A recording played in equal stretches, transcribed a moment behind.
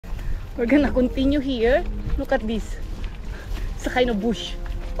We're gonna continue here. Look at this. It's a kind of bush.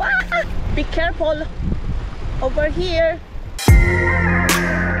 Ah! Be careful over here.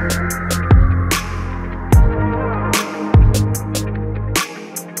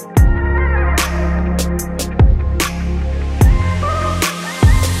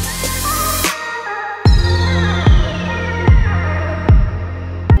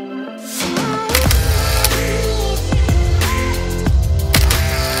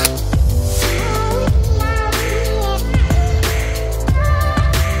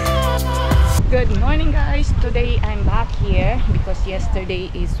 Good morning guys. Today I'm back here because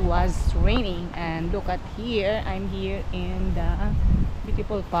yesterday was raining, and look at here. I'm here in the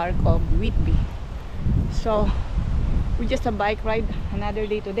beautiful park of Whitby. So we just a bike ride another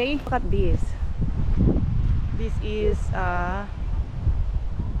day today. Look at this. This is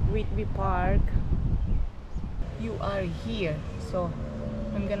Whitby Park. You are here. So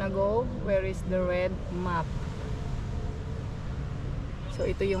I'm gonna go. Where is the red map? So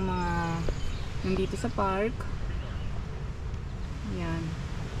ito yung mga nandito sa park. Yan.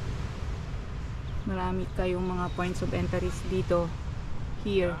 Marami kayong mga points of entries dito.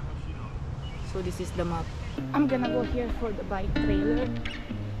 Here. So this is the map. I'm gonna go here for the bike trailer.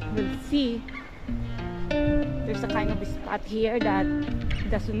 We'll see. There's a kind of spot here that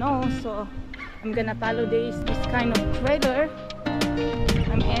doesn't know. So I'm gonna follow this kind of trailer.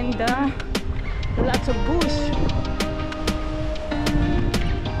 I'm in the lots of bush.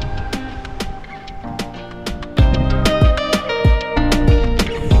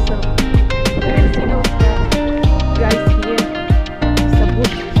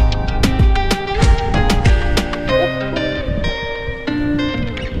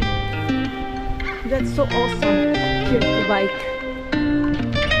 That's so awesome here to bike.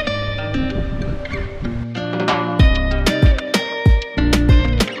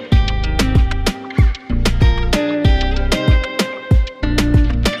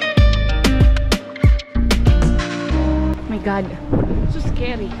 My God, so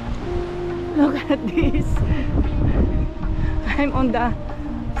scary. Look at this. I'm on the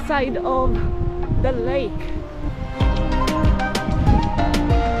side of the lake.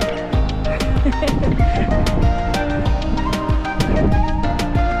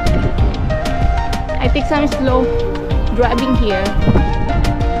 I take some slow driving here.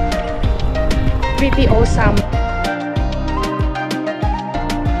 Pretty awesome.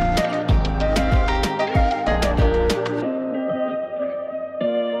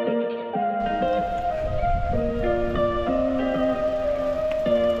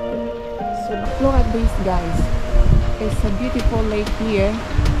 So look at this guys. It's a beautiful lake here.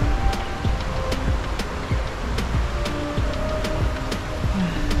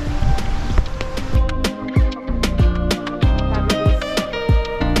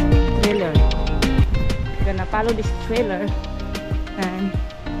 Follow this trailer and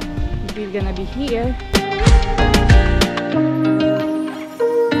we're gonna be here.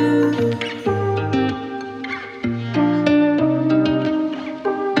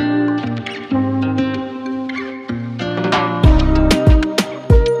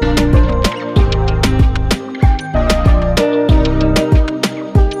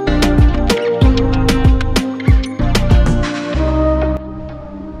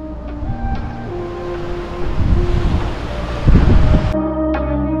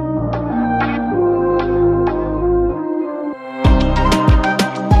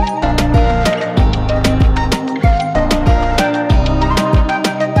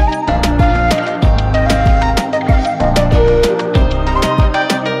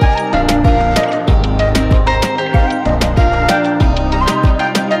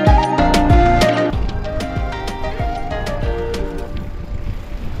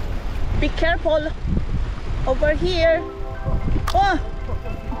 Be careful over here. Oh!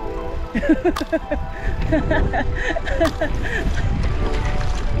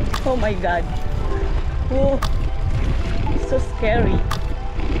 Oh my God. Oh, so scary.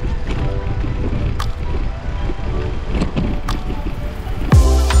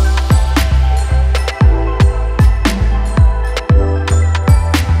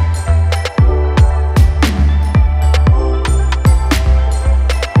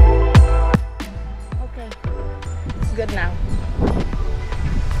 Good now.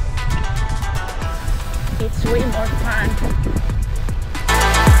 It's way more fun.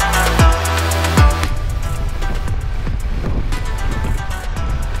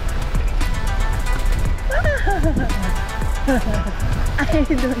 I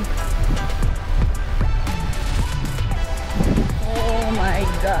don't. Oh my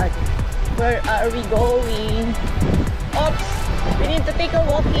God. Where are we going? Oops, we need to take a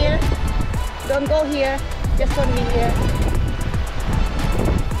walk here. Don't go here. Just only here.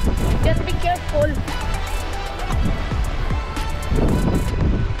 Just be careful.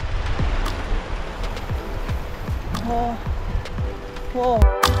 Oh. Oh.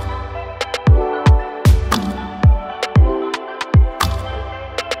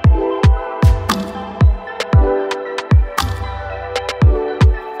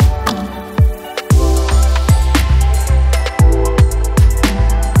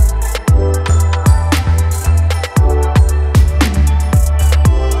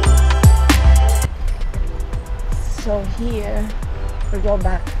 So here we go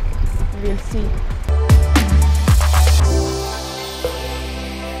back. We'll see.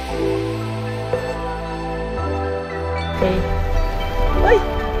 Okay. Oy!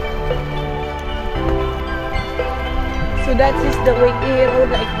 So that is the way road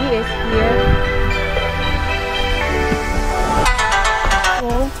like this here.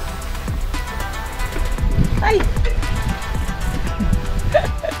 Oh. Ay!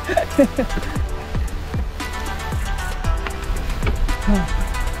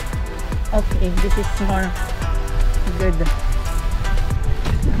 Okay, this is more good.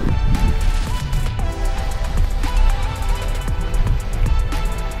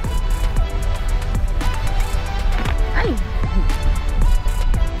 Ay!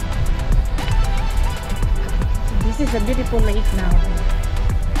 This is a beautiful lake now.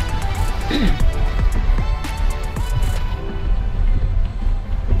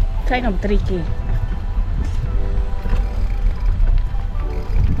 Kind of tricky.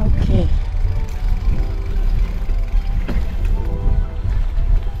 Okay.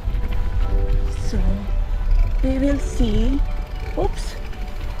 So we will see. Oops.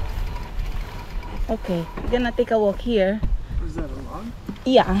 Okay, we're gonna take a walk here. Is that a log?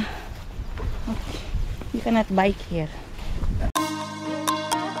 Yeah. Okay. You cannot bike here.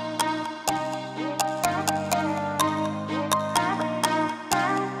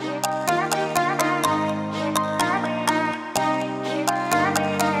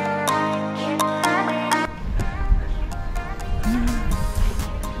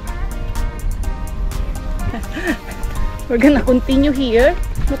 We're gonna continue here.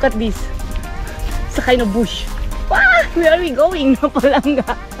 Look at this. It's a kind of bush. Wow, where are we going? Napalanga.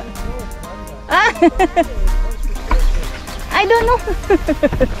 Ah, I don't know.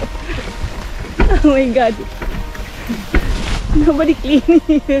 Oh my god. Nobody clean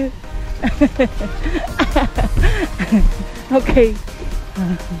here. Okay.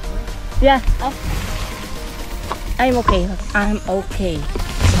 Yeah. I'm okay. I'm okay.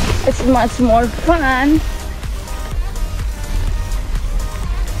 It's much more fun.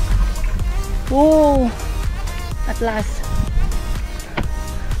 Oh, at last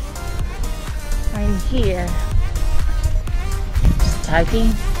I'm here,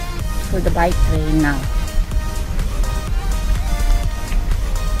 starting for the bike trail now.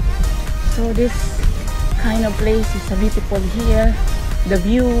 So this kind of place is so beautiful here. The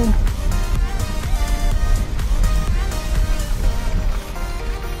view,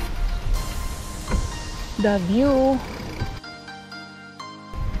 the view.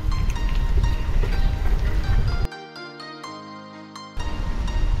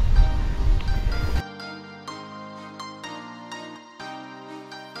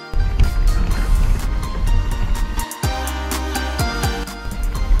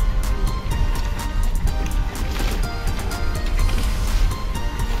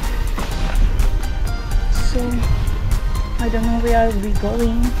 So I don't know where we're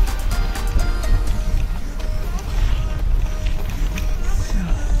going.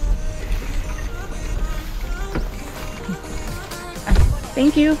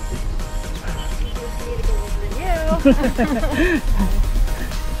 Thank you.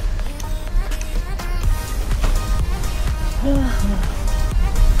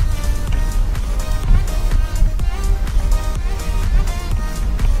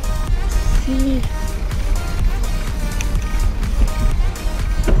 See.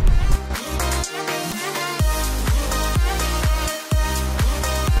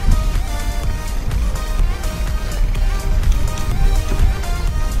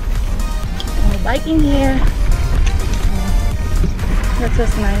 Biking here. That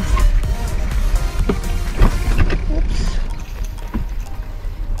was nice. Oops.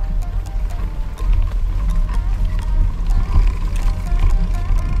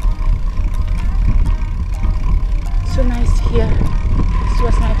 So nice here. This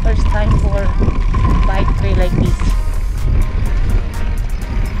was my first time for bike trail like this.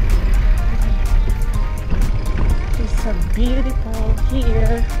 It's so beautiful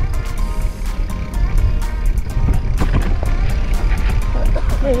here.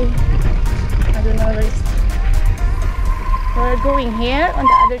 Okay. I don't know where it's... We're going here on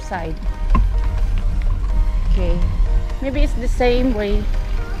the other side. Okay. Maybe it's the same way.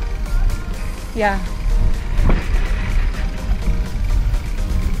 Yeah.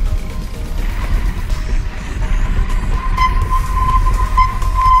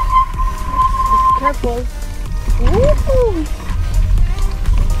 Be careful. Woohoo!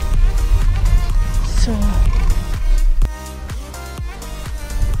 So...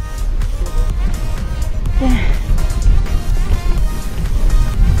 yeah.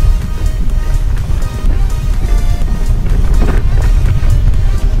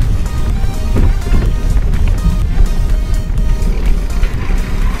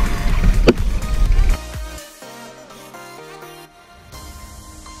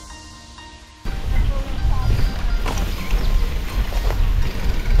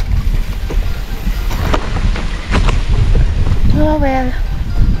 Oh well,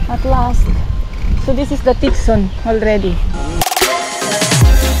 at last. So this is the Tikson already.